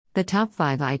The top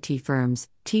 5 IT firms,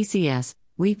 TCS,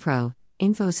 Wipro,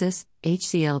 Infosys,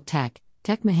 HCL Tech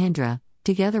Mahindra,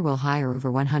 together will hire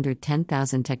over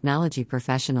 110,000 technology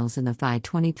professionals in the FY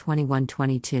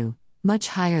 2021-22, much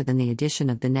higher than the addition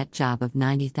of the net job of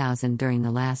 90,000 during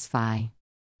the last FY.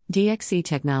 DXC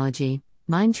Technology,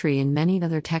 Mindtree and many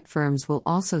other tech firms will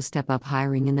also step up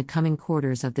hiring in the coming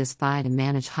quarters of this FY to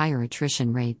manage higher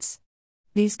attrition rates.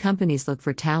 These companies look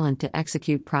for talent to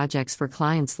execute projects for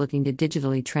clients looking to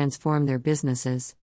digitally transform their businesses.